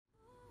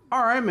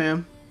All right,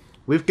 man.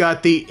 We've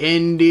got the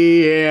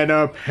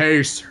Indiana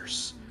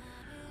Pacers.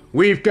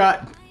 We've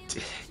got,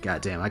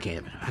 goddamn, I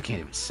can't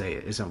even say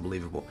it. It's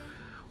unbelievable.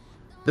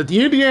 That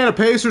the Indiana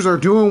Pacers are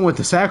doing what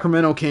the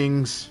Sacramento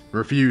Kings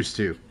refuse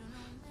to,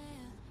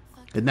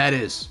 and that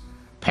is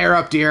pair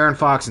up De'Aaron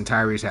Fox and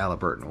Tyrese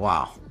Haliburton.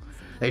 Wow.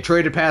 They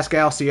traded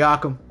Pascal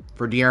Siakam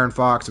for De'Aaron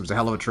Fox. It was a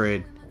hell of a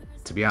trade.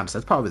 To be honest,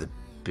 that's probably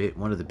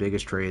one of the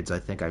biggest trades I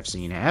think I've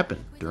seen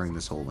happen during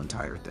this whole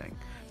entire thing.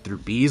 Through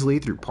Beasley,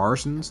 through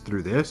Parsons,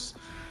 through this.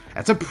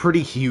 That's a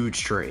pretty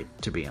huge trade,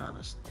 to be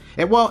honest.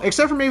 And, well,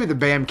 except for maybe the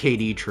Bam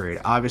KD trade.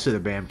 Obviously, the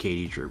Bam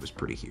KD trade was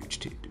pretty huge,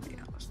 too, to be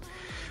honest.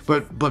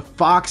 But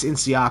Fox and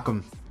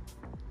Siakam,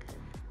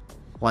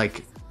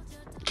 like,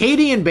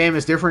 KD and Bam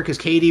is different because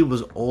KD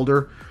was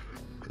older.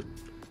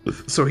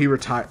 So he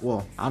retired.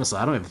 Well, honestly,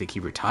 I don't even think he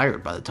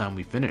retired by the time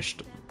we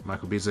finished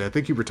Michael Beasley. I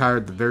think he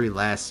retired the very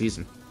last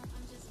season.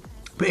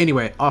 But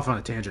anyway, off on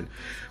a tangent.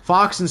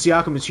 Fox and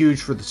Siakam is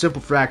huge for the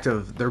simple fact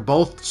of they're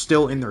both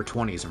still in their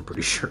 20s, I'm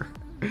pretty sure.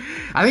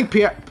 I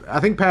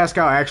think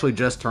Pascal actually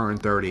just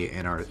turned 30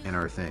 in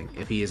our thing,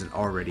 if he isn't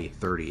already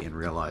 30 in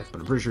real life.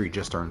 But I'm pretty sure he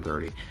just turned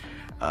 30.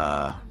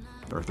 Or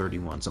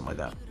 31, something like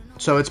that.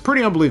 So it's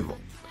pretty unbelievable.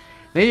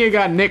 Then you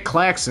got Nick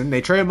Claxton.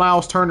 They traded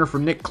Miles Turner for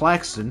Nick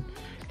Claxton.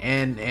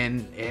 And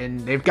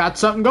they've got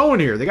something going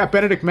here. They got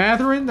Benedict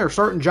Mathurin. They're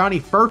starting Johnny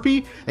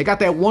Furphy. They got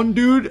that one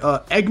dude,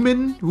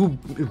 Eggman, who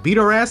beat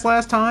our ass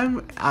last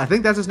time. I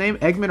think that's his name,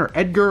 Eggman or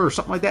Edgar or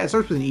something like that. It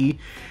starts with an E.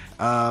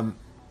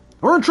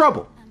 We're in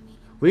trouble.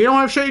 We don't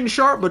have Shaedon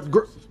Sharpe, but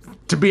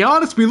to be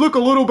honest, we look a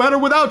little better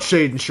without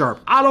Shaedon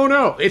Sharpe. I don't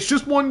know. It's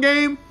just one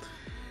game.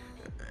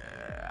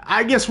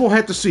 I guess we'll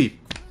have to see.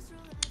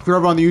 If you're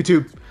over on the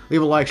YouTube,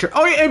 leave a like, share.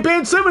 Oh yeah, and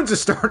Ben Simmons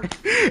is starting.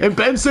 And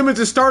Ben Simmons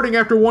is starting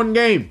after one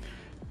game.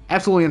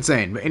 Absolutely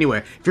insane. But anyway,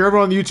 if you're ever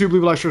on the YouTube,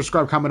 leave a like, share,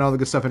 subscribe, comment, all the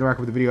good stuff. Interact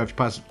with the video if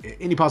you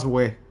any possible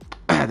way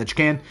that you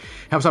can.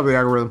 Helps out with the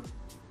algorithm.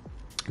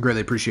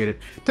 Greatly appreciate it.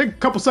 Take a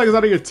couple seconds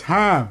out of your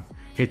time.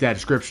 Hit that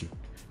description.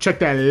 Check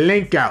that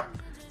link out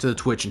to the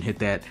Twitch and hit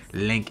that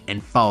link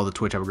and follow the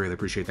Twitch. I would greatly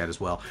appreciate that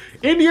as well.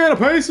 Indiana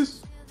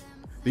Pacers.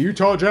 The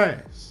Utah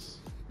Jazz.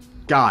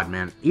 God,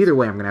 man. Either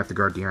way, I'm going to have to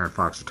guard De'Aaron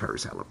Fox or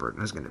Tyrese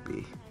Haliburton. It's going to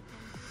be...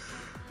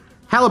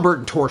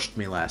 Haliburton torched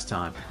me last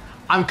time.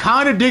 I'm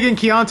kind of digging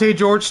Keontae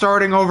George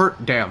starting over...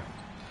 Damn.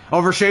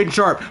 Over Shaedon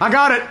Sharpe. I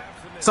got it.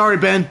 Sorry,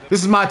 Ben.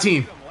 This is my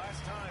team.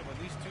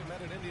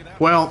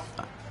 Well,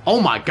 oh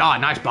my God.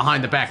 Nice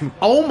behind the back.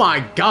 Oh my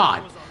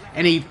God.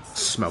 And he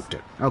smoked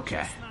it.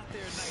 Okay.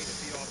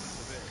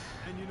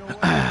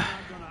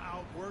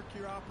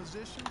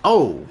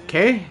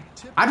 Okay.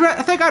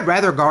 I think I'd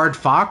rather guard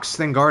Fox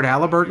than guard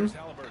Haliburton.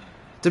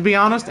 To be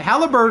honest,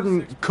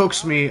 Haliburton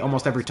cooks me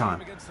almost every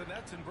time.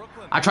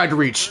 I tried to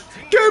reach.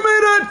 Give me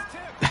that!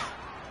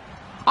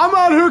 I'm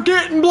out here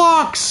getting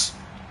blocks.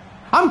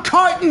 I'm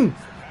cutting.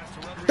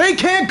 They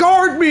can't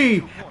guard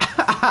me.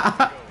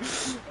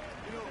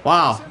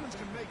 Wow.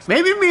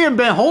 Maybe me and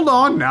Ben. Hold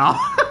on now.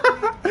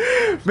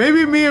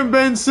 Maybe me and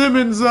Ben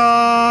Simmons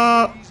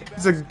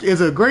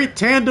is a great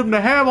tandem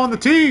to have on the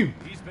team.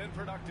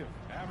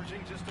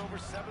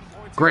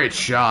 Great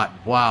shot.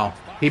 Wow.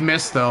 He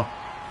missed though.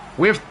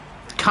 We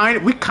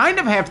kind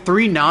of have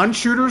three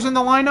non-shooters in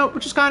the lineup,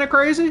 which is kind of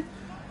crazy.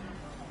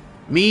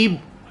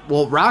 Me,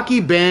 well,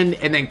 Rocky, Ben,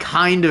 and then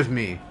kind of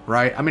me,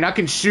 right? I mean, I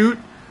can shoot,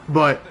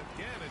 but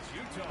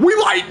we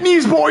lighten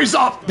these boys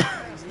up.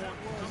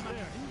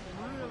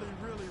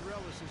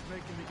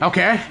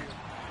 Okay.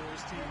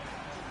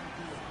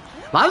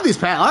 A lot of these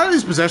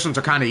possessions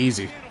are kind of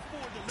easy,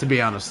 to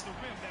be honest.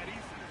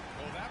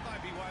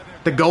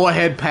 The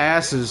go-ahead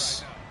pass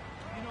is...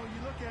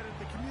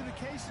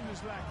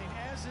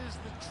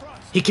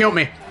 He killed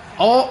me.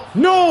 Oh,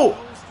 no!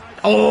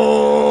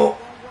 Oh!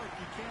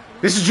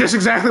 This is just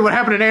exactly what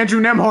happened to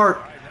Andrew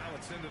Nembhard.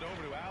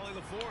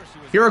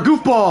 You're a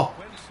goofball.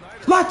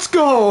 Let's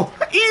go!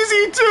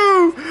 Easy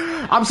too!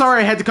 I'm sorry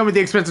I had to come at the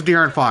expense of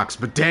De'Aaron Fox,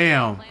 but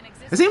damn.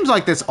 It seems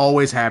like this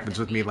always happens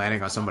with me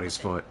landing on somebody's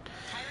foot.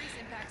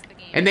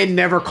 And they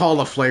never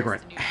call a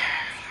flagrant.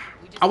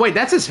 Oh wait,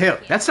 that's his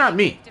hip. That's not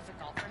me.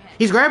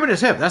 He's grabbing his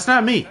hip. That's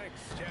not me.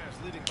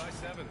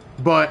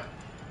 But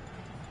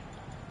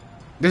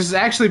this has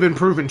actually been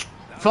proven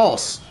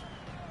false.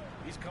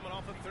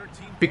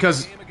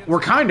 Because we're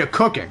kind of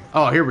cooking.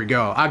 Oh, here we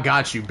go. I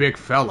got you, big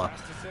fella.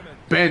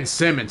 Ben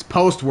Simmons,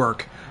 post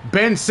work.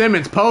 Ben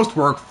Simmons, post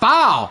work.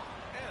 Foul!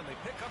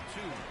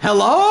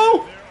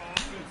 Hello?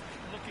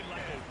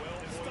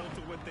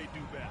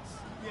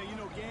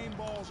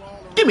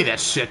 Give me that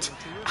shit.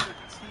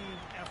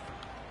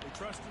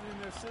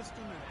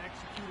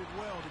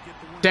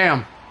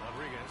 Damn.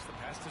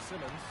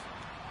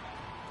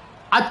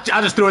 I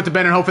just threw it to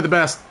Ben and hope for the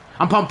best.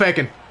 I'm pump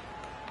faking.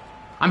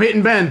 I'm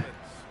hitting Ben.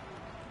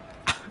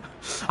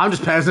 I'm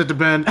just passing it to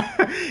Ben.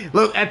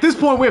 Look, at this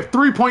point, we have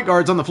 3 point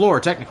guards on the floor,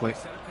 technically.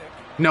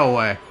 No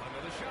way.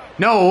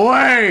 No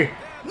way!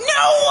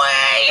 No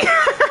way!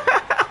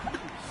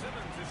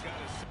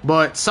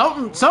 But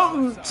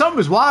something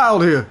is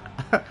wild here.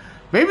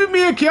 Maybe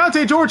me and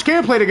Keontae George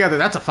can play together.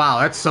 That's a foul.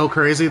 That's so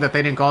crazy that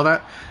they didn't call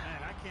that.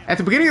 At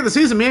the beginning of the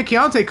season, me and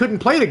Keontae couldn't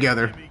play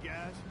together.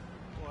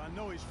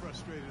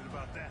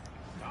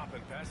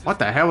 What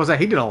the hell was that?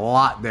 He did a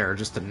lot there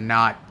just to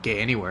not get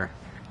anywhere.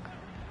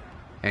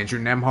 Andrew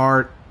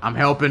Nembhard, I'm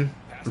helping.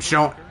 I'm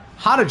showing.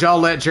 How did y'all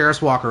let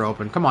Jarris Walker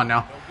open? Come on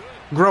now.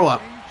 Grow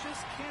up.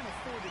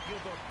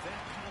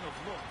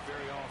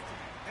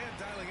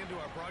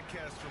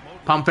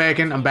 Pump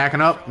faking. I'm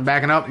backing up. I'm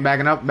backing up. I'm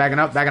backing up. Backing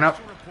up. Backing up.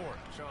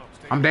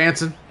 I'm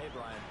dancing.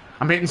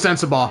 I'm hitting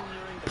sense ball.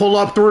 Pull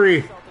up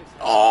three.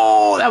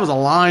 Oh, that was a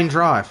line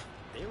drive.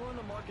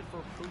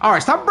 All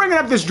right, stop bringing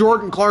up this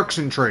Jordan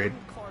Clarkson trade.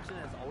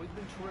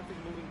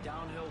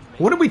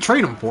 What did we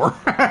trade him for?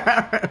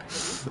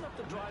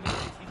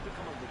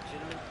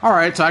 All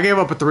right, so I gave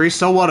up a three.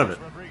 So what of it?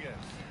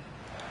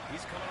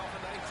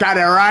 Got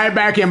it right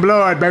back in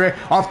blood, baby.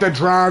 Off the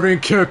driving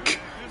kick.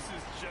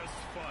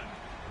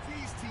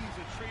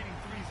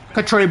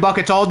 Could trade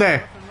buckets all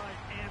day.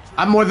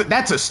 I'm more than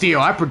that's a steal.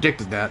 I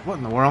predicted that. What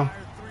in the world?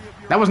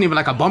 That wasn't even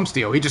like a bump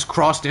steal. He just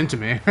crossed into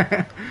me.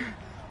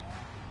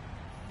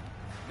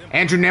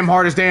 Andrew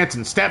Nembhard is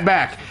dancing. Step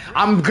back.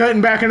 I'm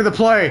getting back into the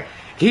play.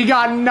 He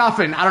got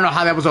nothing. I don't know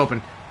how that was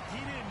open.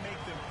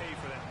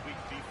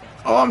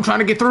 Oh, I'm trying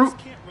to get through.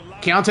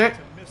 Keontae.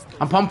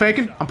 I'm pump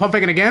faking. I'm pump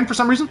faking again for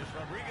some reason.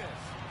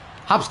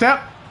 Hop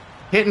step.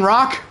 Hitting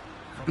rock.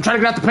 I'm trying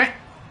to get out the paint.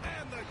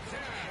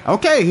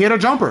 Okay, he hit a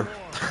jumper.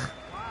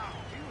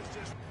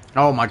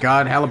 Oh my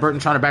God,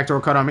 Halliburton trying to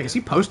backdoor cut on me. Is he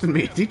posting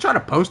me? Is he trying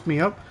to post me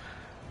up?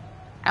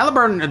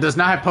 Halliburton does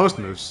not have post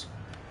moves.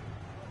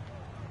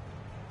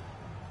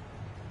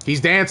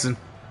 He's dancing.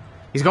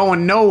 He's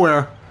going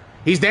nowhere.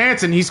 He's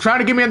dancing. He's trying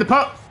to get me in the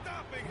post.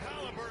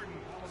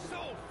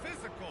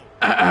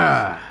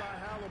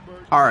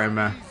 All right,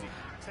 man.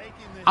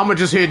 I'm going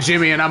to just hit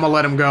Jimmy and I'm going to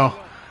let him go.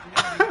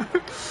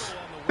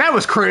 That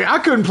was crazy. I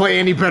couldn't play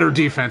any better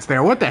defense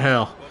there. What the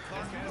hell?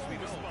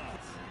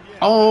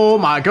 Oh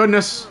my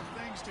goodness.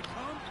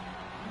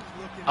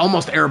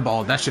 Almost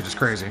airballed. That shit is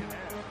crazy.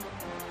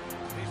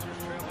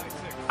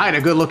 I had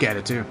a good look at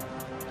it, too.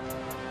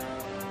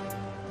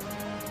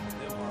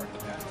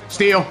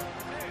 Steal.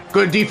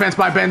 Good defense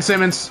by Ben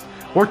Simmons.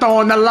 We're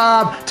throwing the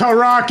lob to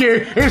Rocky.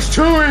 It's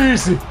too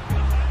easy.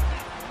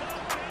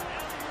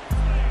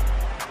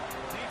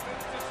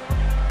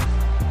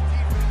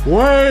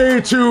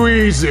 Way too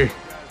easy.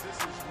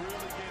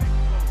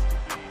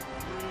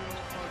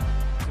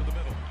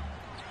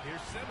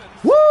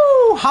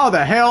 Woo! How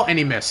the hell? And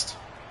he missed.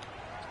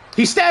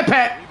 He stat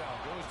pat.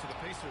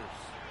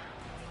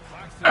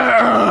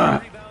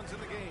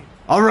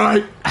 All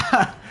right.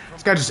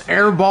 This guy just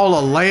airball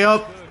a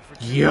layup.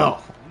 Yo.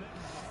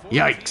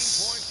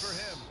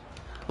 Yikes.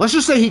 Let's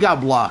just say he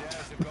got blocked.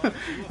 You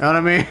know what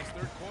I mean?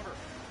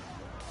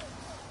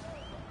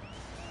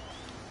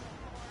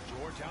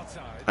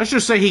 Let's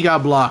just say he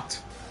got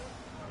blocked.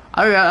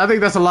 I think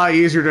that's a lot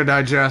easier to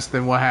digest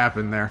than what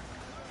happened there.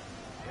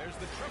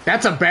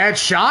 That's a bad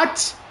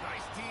shot?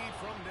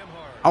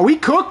 Are we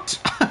cooked?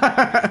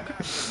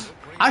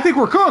 I think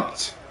we're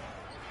cooked.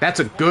 That's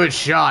a good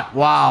shot.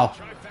 Wow.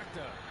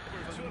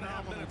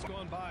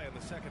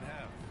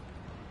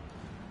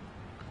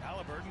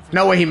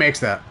 No way he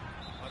makes that.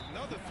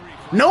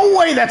 No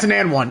way that's an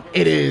and one.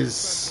 It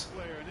is.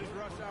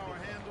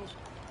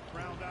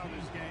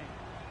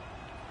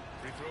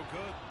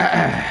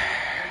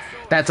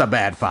 That's a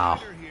bad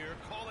foul.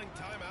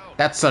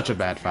 That's such a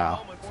bad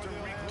foul.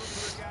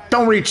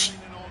 Don't reach.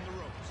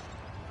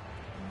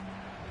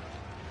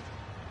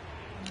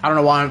 I don't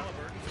know why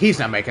he's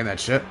not making that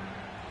shit.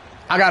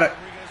 I got it.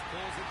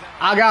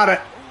 I got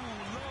it.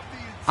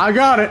 I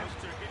got it.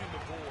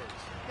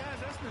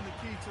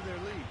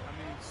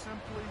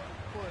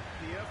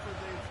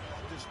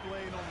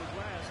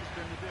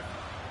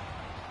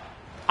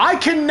 I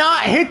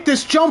cannot hit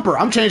this jumper.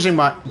 I'm changing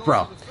my...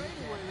 Bro.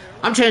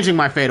 I'm changing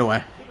my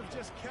fadeaway.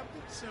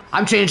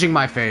 I'm changing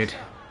my fade.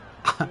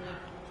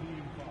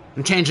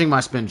 I'm changing my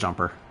spin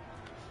jumper.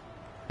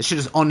 This shit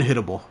is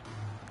unhittable.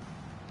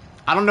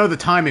 I don't know the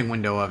timing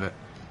window of it.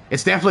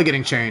 It's definitely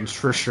getting changed,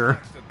 for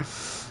sure.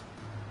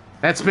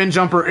 That spin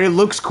jumper, it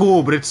looks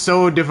cool, but it's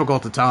so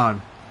difficult to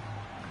time.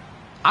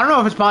 I don't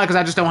know if it's probably because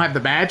I just don't have the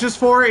badges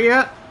for it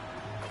yet.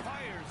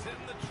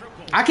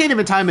 I can't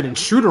even time it in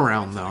shoot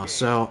around though,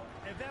 so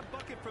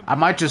I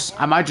might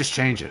just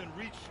change it,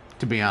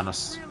 to be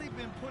honest.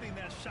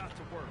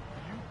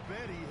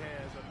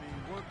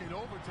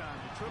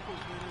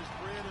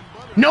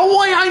 No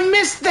way I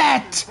missed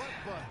that!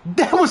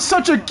 That was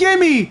such a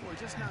gimme!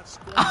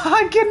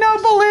 I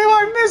cannot believe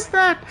I missed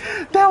that!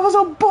 That was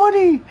a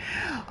bunny!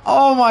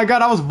 Oh my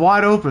god, I was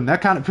wide open.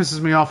 That kind of pisses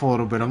me off a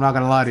little bit, I'm not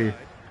gonna lie to you.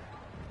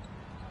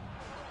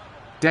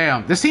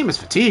 Damn, this team is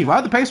fatigued. Why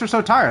are the Pacers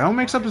so tired? Don't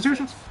make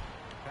substitutions?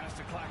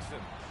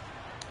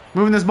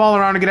 Moving this ball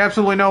around to get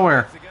absolutely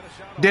nowhere.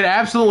 Did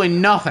absolutely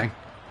nothing.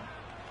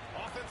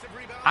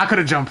 I could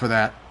have jumped for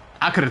that.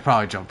 I could have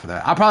probably jumped for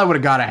that. I probably would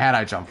have got it had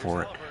I jumped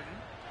for it.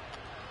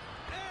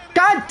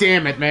 God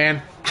damn it,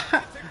 man.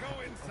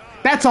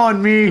 That's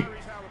on me.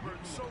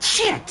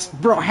 Shit!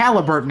 Bro,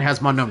 Halliburton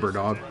has my number,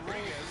 dog.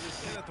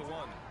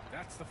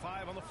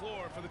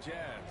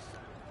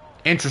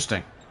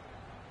 Interesting.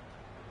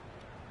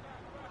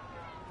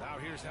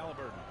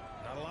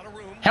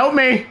 Help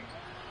me!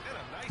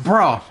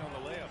 Bro.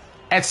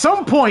 At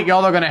some point,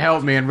 y'all are going to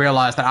help me and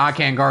realize that I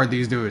can't guard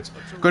these dudes.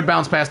 Good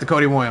bounce pass to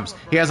Cody Williams.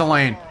 He has a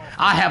lane.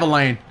 I have a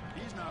lane.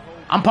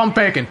 I'm pump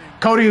faking.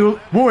 Cody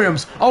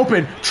Williams,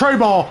 open, tray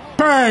ball,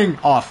 bang,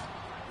 off.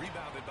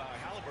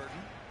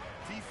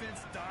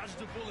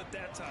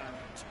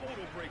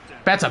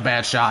 That's a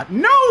bad shot.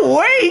 No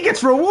way he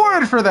gets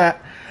rewarded for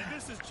that.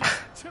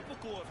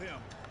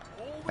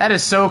 That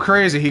is so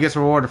crazy he gets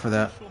rewarded for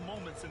that.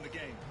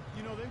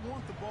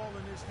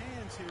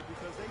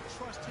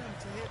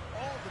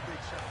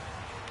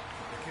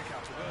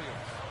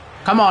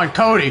 Come on,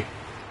 Cody.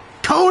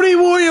 Cody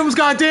Williams,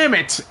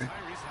 goddammit!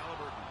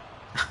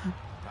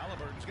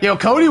 Yo,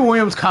 Cody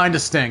Williams kinda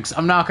stinks.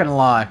 I'm not gonna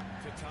lie.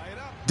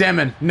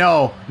 Demon,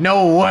 no.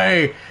 No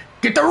way.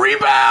 Get the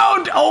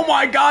rebound! Oh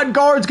my god,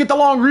 guards, get the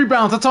long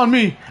rebounds. That's on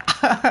me.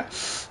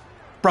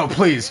 Bro,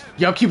 please.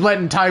 Y'all keep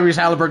letting Tyrese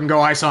Halliburton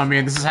go ice on me,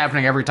 and this is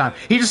happening every time.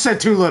 He just said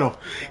too little.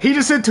 He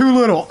just said too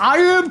little. I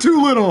am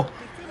too little.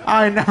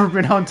 I ain't never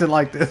been hunted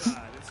like this.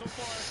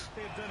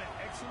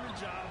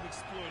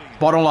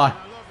 Ball don't lie.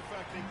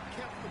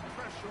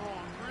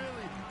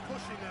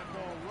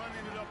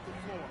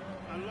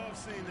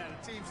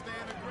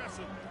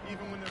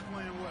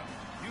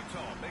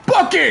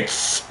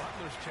 Buckets!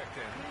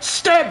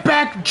 Step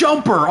back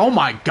jumper. Oh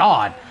my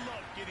god.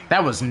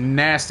 That was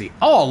nasty.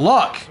 Oh,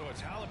 look.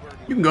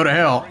 You can go to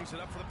hell.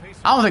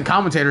 I don't think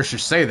commentators should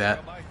say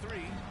that.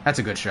 That's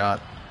a good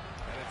shot.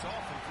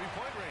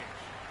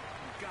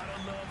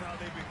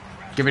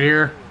 Give it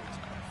here.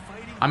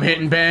 I'm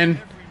hitting Ben.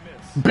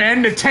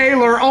 Ben to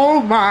Taylor.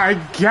 Oh my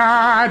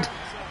god.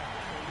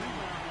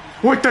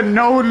 With the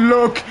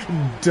no-look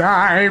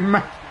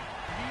dime.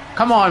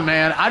 Come on,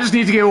 man. I just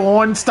need to get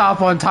one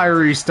stop on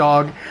Tyrese,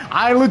 dog.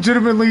 I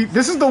legitimately...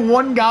 This is the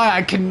one guy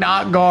I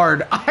cannot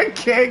guard. I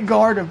can't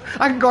guard him.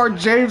 I can guard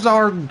James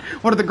Harden,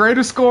 one of the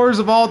greatest scorers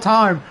of all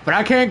time. But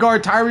I can't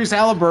guard Tyrese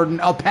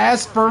Halliburton, a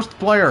pass-first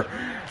player.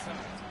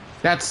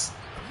 That's...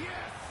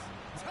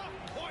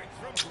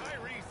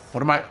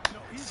 What am I...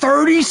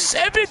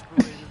 37?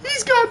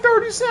 He's got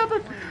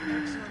 37.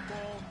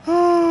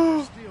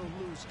 Oh...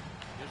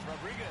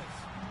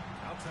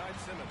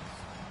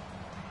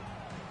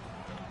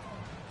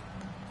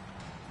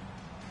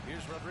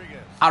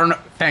 I don't know.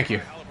 Thank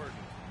you.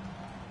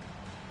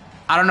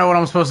 I don't know what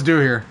I'm supposed to do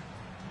here.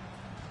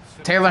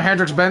 Taylor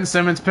Hendricks, Ben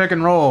Simmons, pick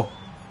and roll.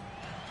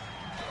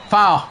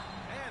 Foul.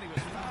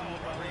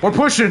 We're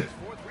pushing.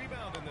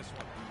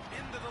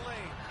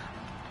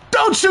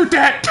 Don't shoot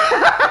that.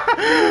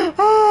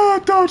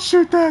 Oh, don't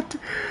shoot that.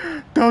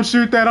 Don't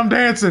shoot that. I'm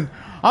dancing.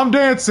 I'm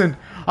dancing.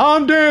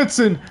 I'm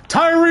dancing.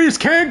 Tyrese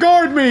can't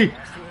guard me.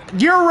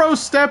 Euro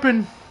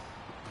stepping.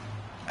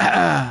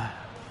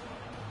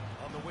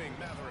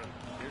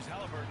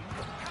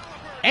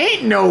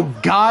 Ain't no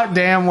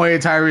goddamn way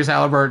Tyrese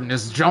Halliburton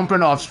is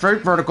jumping off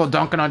straight vertical,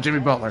 dunking on Jimmy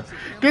Butler.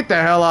 Get the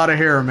hell out of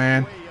here,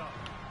 man.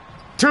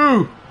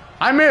 2.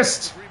 I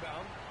missed.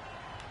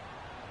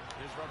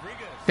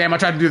 Damn, I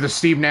tried to do the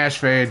Steve Nash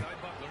fade.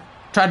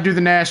 Tried to do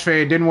the Nash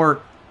fade. Didn't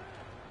work.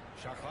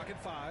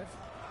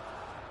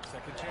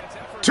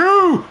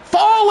 2.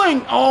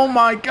 Falling. Oh,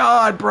 my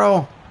God,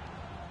 bro.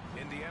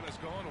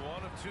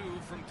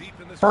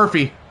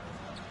 Furphy.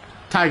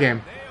 Tie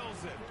game.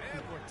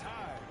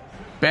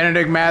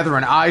 Benedict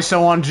Mathurin,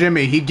 ISO on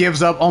Jimmy. He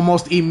gives up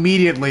almost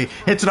immediately.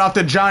 Hits it off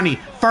to Johnny.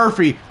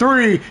 Furphy,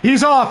 3.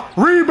 He's off.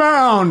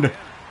 Rebound.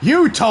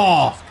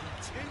 Utah.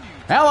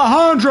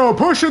 Alejandro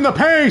pushing the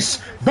pace.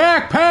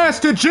 Back pass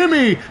to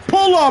Jimmy.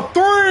 Pull up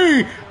 3.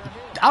 I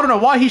don't know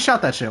why he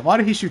shot that shit. Why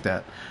did he shoot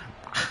that?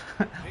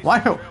 Why?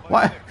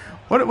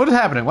 What is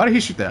happening? Why did he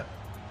shoot that?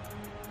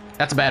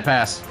 That's a bad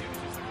pass.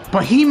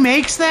 But he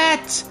makes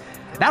that?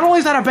 Not only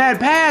is that a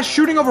bad pass,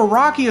 shooting over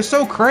Rocky is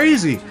so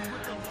crazy.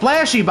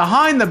 Flashy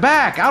behind the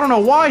back. I don't know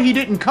why he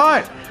didn't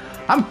cut.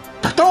 I'm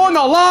throwing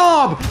the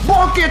lob.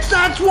 Buckets,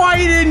 that's why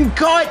he didn't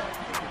cut.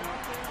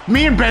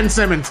 Me and Ben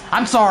Simmons.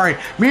 I'm sorry.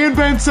 Me and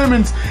Ben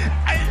Simmons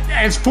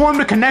has formed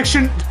a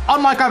connection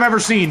unlike I've ever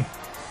seen.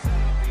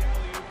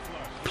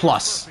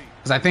 Plus.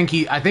 Because I think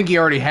he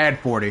already had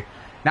 40.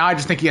 Now I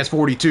just think he has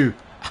 42.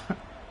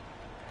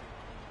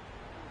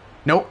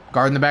 Nope.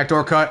 Guarding the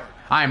backdoor cut.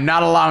 I am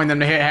not allowing them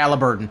to hit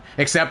Halliburton.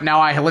 Except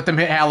now I let them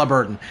hit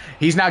Halliburton.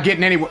 He's not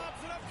getting anywhere.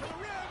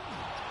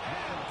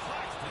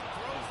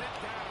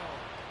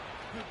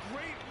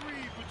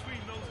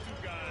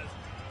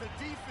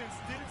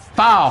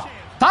 Foul!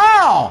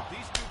 Foul!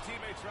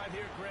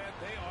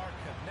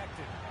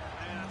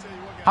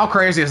 How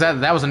crazy is that?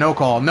 That was a no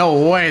call.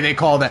 No way they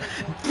called that.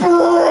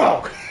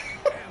 Bro!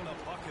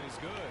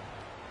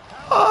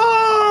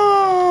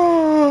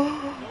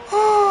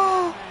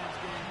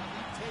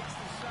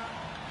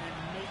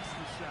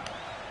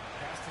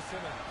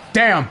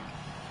 Damn.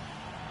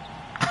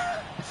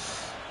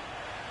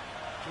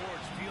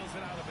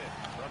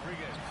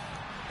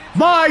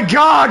 My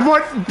God,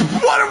 what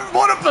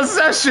a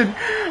possession!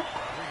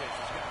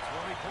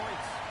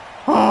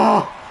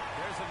 Oh,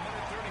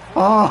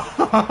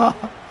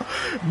 oh,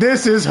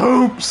 this is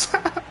hoops.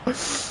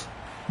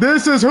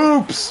 This is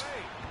hoops.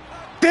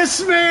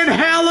 This man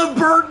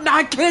Halliburton,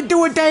 I can't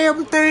do a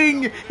damn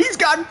thing. He's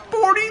got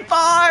 45.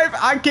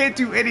 I can't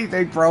do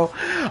anything, bro.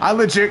 I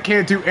legit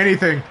can't do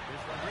anything.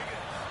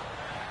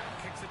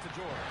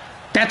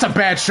 That's a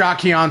bad shot,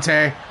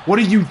 Keontae. What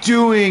are you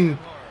doing?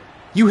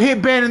 You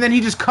hit Ben and then he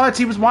just cuts.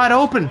 He was wide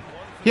open.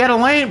 He had a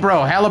lane,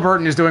 bro.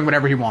 Halliburton is doing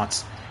whatever he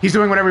wants. He's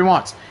doing whatever he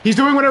wants. He's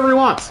doing whatever he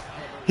wants.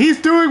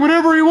 He's doing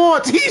whatever he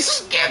wants. He's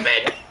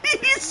skipping.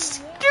 He's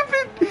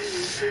skipping.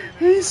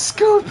 He's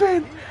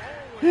scooping.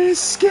 He's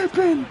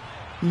skipping.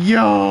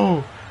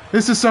 Yo,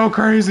 this is so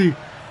crazy.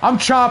 I'm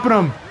chopping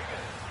him.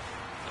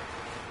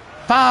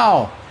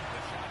 Foul.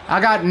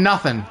 I got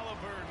nothing.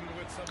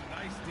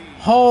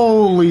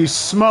 Holy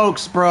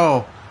smokes,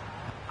 bro.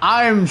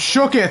 I am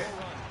shooketh.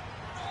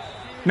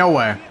 No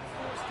way.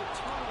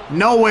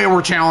 No way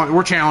we're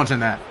challenging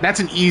that. That's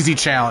an easy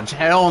challenge.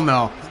 Hell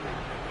no.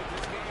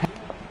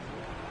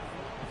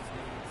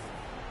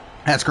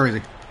 That's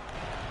crazy.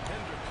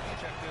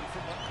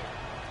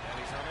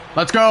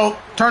 Let's go.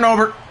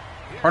 Turnover.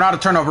 Or not a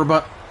turnover,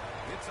 but...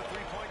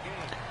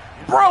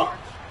 Bro!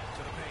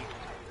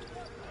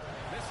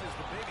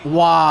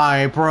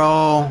 Why,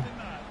 bro?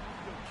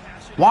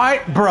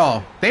 Why?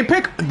 Bro, they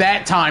pick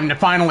that time to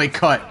finally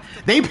cut.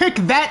 They pick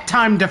that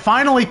time to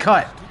finally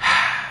cut.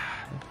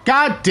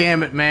 God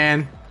damn it,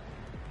 man.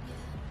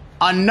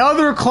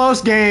 Another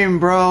close game,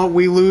 bro.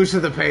 We lose to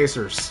the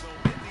Pacers.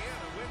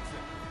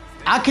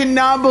 I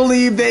cannot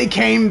believe they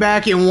came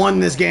back and won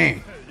this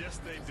game.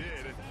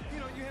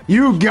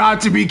 You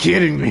got to be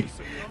kidding me.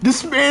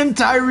 This man,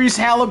 Tyrese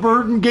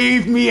Halliburton,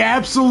 gave me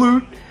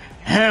absolute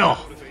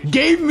hell.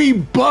 Gave me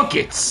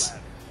buckets.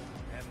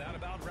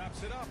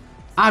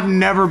 I've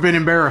never been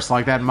embarrassed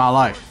like that in my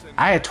life.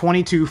 I had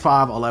 22,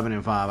 5, 11,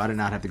 and 5. I did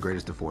not have the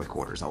greatest of fourth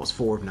quarters. I was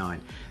 4 of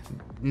 9.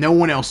 No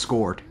one else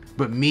scored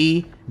but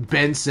me,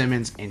 Ben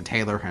Simmons, and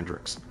Taylor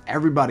Hendricks.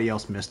 Everybody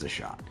else missed a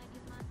shot.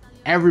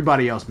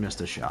 Everybody else missed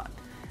a shot.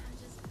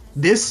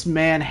 This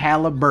man,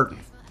 Halliburton,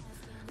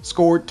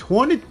 scored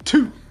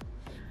 22.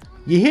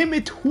 You hit me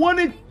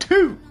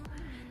 22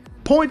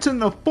 points in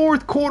the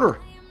fourth quarter.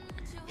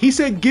 He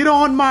said, get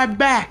on my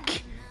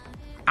back.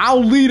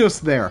 I'll lead us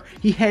there.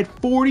 He had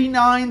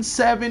 49,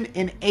 7,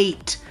 and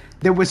 8.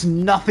 There was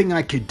nothing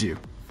I could do.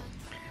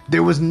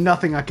 There was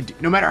nothing I could do.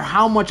 No matter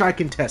how much I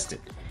contested,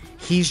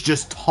 he's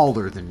just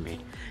taller than me.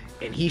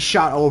 And he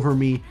shot over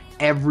me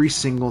every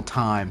single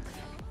time,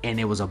 and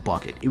it was a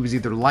bucket. It was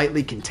either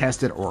lightly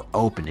contested or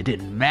open. It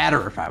didn't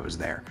matter if I was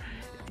there.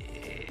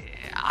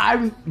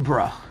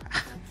 Bruh.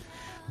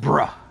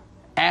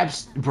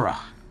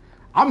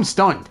 I'm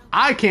stunned.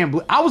 I can't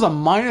believe I was a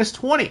minus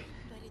 20.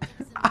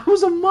 I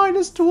was a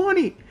minus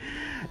 20.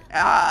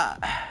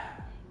 That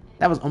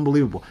was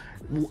unbelievable.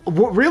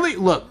 Really,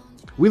 look,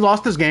 we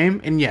lost this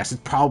game, and yes, it's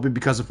probably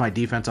because of my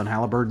defense on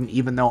Halliburton,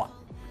 even though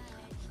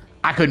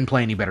I couldn't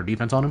play any better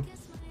defense on him.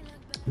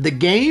 The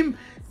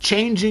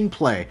game-changing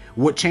play,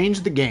 what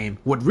changed the game,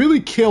 what really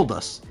killed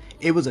us,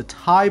 it was a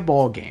tie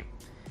ball game.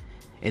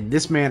 And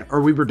this man,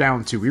 or we were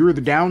down 2. We were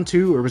either down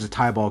 2 or it was a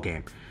tie ball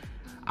game.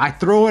 I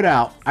throw it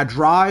out. I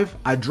drive.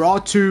 I draw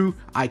 2.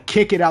 I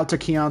kick it out to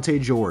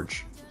Keontae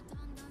George.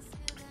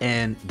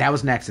 And that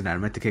was an accident. I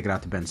meant to kick it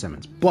out to Ben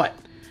Simmons. But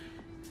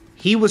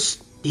he was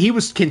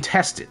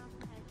contested.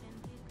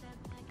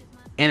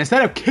 And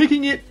instead of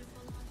kicking it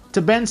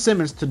to Ben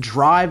Simmons to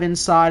drive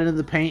inside into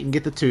the paint and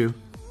get the 2,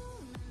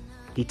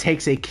 he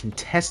takes a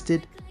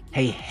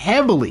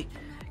heavily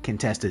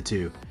contested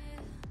 2.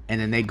 And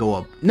then they go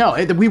up. No,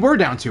 we were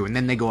down 2, and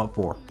then they go up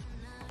 4.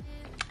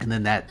 And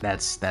then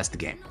that's the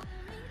game.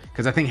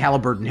 Because I think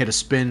Halliburton hit a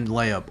spin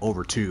layup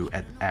over 2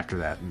 after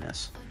that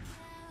miss.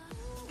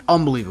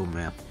 Unbelievable,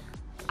 man.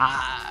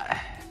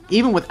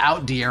 Even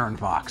without De'Aaron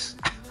Fox.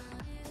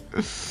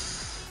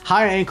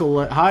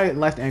 High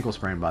left ankle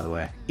sprain, by the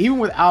way. Even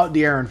without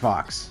De'Aaron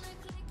Fox,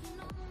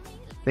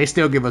 they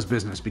still give us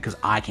business because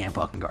I can't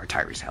fucking guard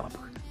Tyrese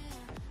Halliburton.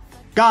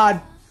 God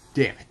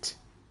damn it.